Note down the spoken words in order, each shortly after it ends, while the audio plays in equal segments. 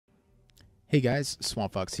Hey guys,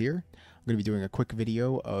 Swamp Fox here. I'm going to be doing a quick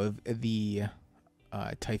video of the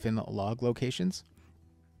Typhon Log Locations.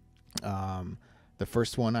 The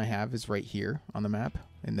first one I have is right here on the map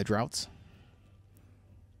in the Droughts.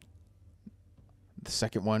 The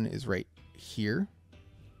second one is right here.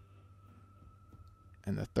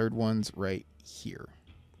 And the third one's right here.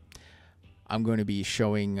 I'm going to be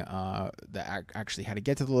showing actually how to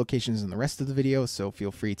get to the locations in the rest of the video, so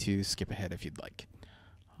feel free to skip ahead if you'd like.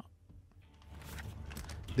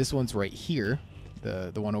 This one's right here,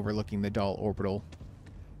 the one overlooking the Doll orbital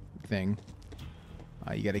thing.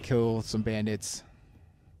 You got to kill some bandits.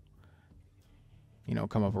 You know,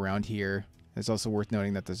 come up around here. It's also worth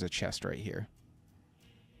noting that there's a chest right here.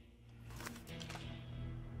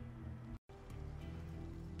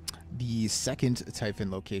 The second Typhon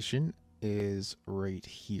location is right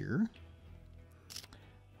here.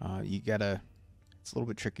 It's a little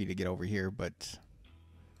bit tricky to get over here, but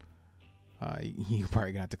you're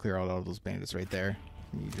probably gonna have to clear out all those bandits right there.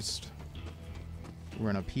 You just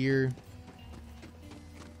run up here,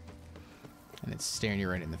 and it's staring you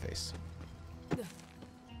right in the face.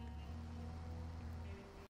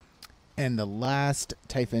 And the last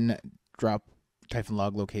Typhon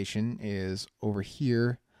Log location is over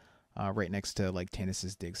here, right next to like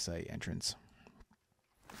Tannis's dig site entrance.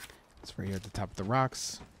 It's right here at the top of the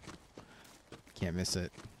rocks. Can't miss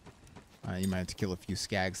it. You might have to kill a few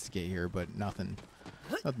skags to get here, but nothing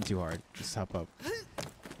too hard. Just hop up.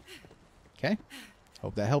 Okay.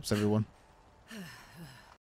 Hope that helps everyone.